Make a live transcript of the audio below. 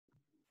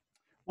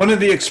One of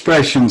the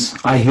expressions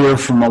I hear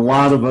from a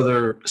lot of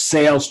other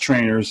sales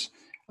trainers,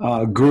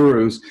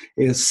 gurus,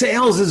 is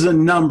sales is a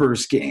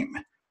numbers game.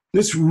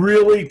 This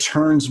really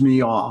turns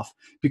me off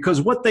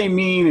because what they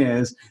mean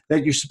is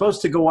that you're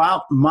supposed to go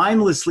out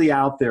mindlessly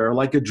out there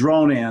like a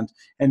drone ant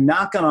and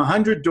knock on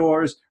 100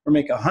 doors or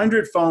make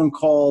 100 phone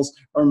calls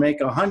or make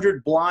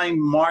 100 blind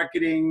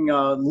marketing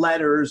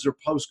letters or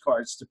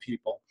postcards to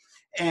people.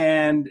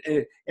 And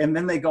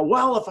then they go,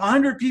 well, if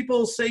 100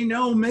 people say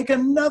no, make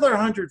another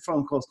 100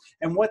 phone calls.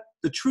 And what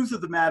the truth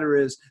of the matter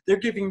is, they're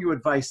giving you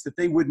advice that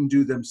they wouldn't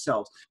do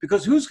themselves.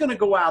 Because who's going to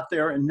go out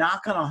there and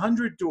knock on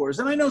 100 doors?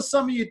 And I know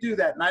some of you do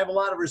that, and I have a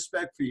lot of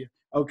respect for you,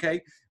 okay?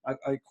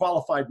 I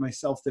qualified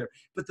myself there.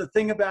 But the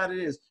thing about it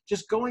is,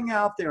 just going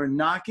out there and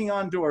knocking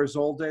on doors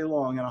all day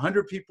long, and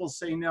 100 people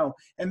say no,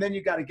 and then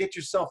you got to get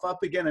yourself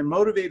up again and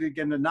motivated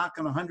again to knock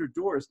on 100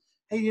 doors.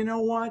 Hey, you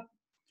know what?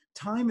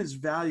 Time is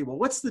valuable.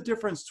 What's the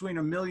difference between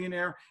a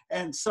millionaire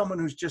and someone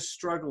who's just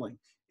struggling?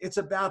 It's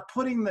about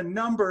putting the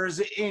numbers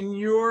in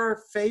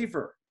your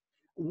favor,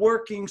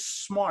 working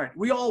smart.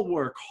 We all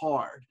work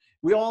hard.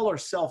 We all are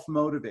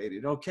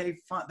self-motivated, okay?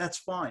 Fine, that's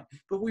fine.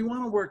 But we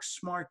want to work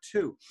smart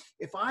too.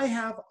 If I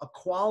have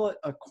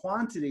a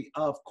quantity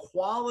of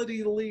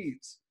quality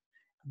leads,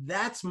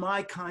 that's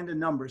my kind of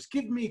numbers.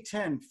 Give me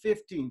 10,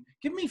 15,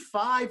 give me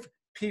 5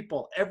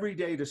 people every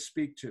day to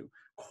speak to.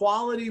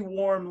 Quality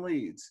warm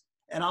leads.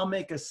 And I'll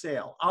make a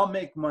sale. I'll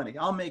make money.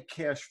 I'll make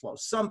cash flow.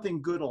 Something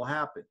good will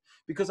happen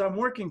because I'm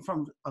working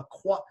from a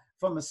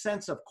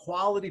sense of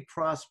quality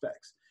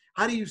prospects.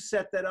 How do you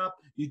set that up?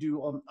 You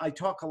do. I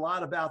talk a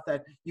lot about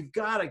that. You've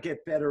got to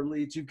get better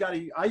leads. You've got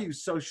to. I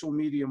use social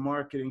media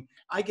marketing.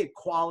 I get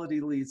quality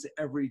leads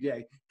every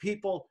day.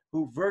 People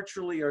who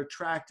virtually are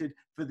attracted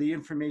for the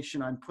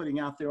information I'm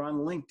putting out there on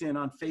LinkedIn,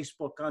 on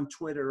Facebook, on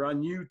Twitter,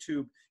 on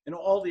YouTube, and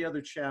all the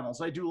other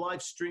channels. I do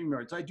live stream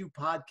yards. I do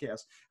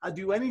podcasts. I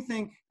do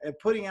anything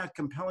putting out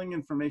compelling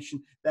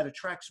information that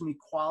attracts me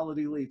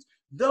quality leads.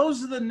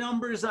 Those are the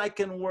numbers I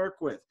can work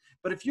with.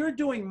 But if you're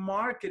doing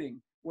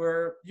marketing,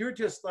 where you're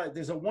just like,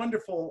 there's a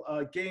wonderful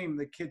game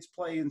that kids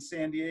play in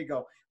San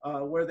Diego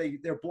where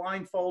they're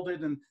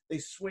blindfolded and they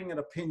swing at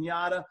a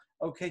piñata.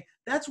 Okay,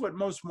 that's what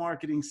most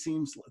marketing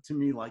seems to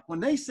me like. When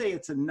they say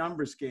it's a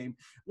numbers game,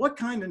 what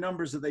kind of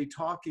numbers are they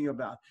talking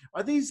about?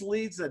 Are these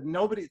leads that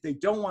they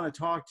don't want to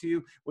talk to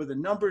you, where the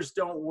numbers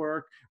don't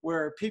work,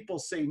 where people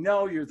say,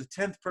 no, you're the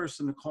 10th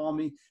person to call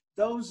me?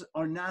 Those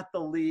are not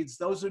the leads.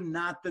 Those are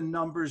not the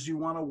numbers you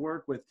want to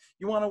work with.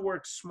 You want to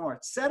work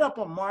smart. Set up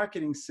a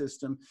marketing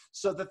system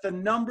so that the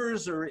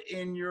numbers are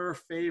in your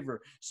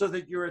favor, so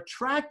that you're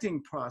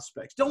attracting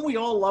prospects. Don't we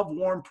all love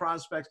warm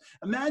prospects?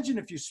 Imagine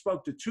if you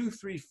spoke to 2,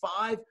 3,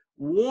 5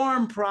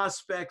 warm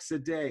prospects a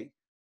day.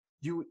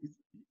 You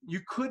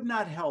could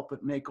not help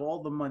but make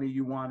all the money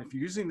you want if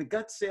you're using the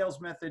gut sales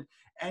method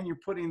and you're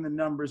putting the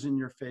numbers in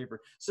your favor.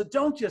 So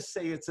don't just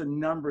say it's a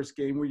numbers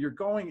game where you're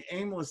going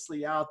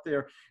aimlessly out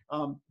there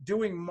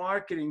doing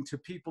marketing to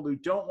people who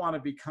don't want to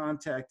be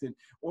contacted,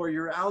 or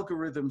your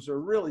algorithms are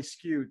really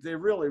skewed. They're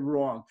really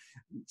wrong.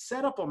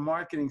 Set up a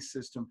marketing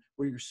system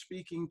where you're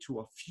speaking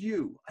to a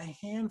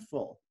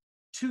handful.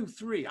 2,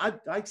 3,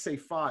 I'd say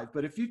 5.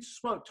 But if you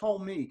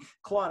told me,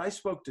 Claude, I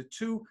spoke to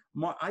two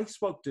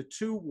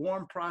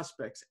warm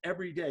prospects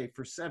every day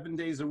for 7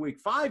 days a week,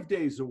 5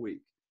 days a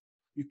week,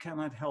 you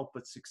cannot help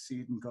but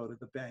succeed and go to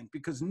the bank,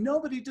 because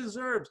nobody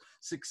deserves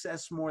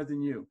success more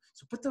than you.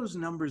 So put those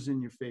numbers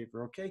in your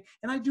favor, okay?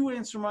 And I do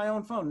answer my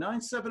own phone,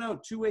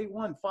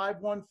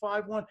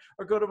 970-281-5151,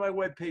 or go to my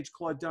webpage,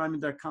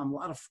 ClaudeDiamond.com. A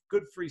lot of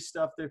good free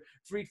stuff there,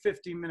 free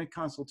 15-minute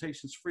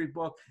consultations, free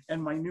book,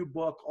 and my new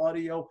book,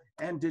 audio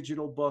and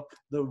digital book,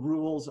 The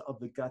Rules of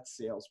the Gut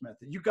Sales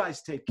Method. You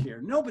guys take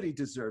care. Nobody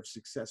deserves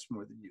success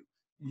more than you.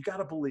 You got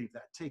to believe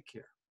that. Take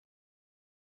care.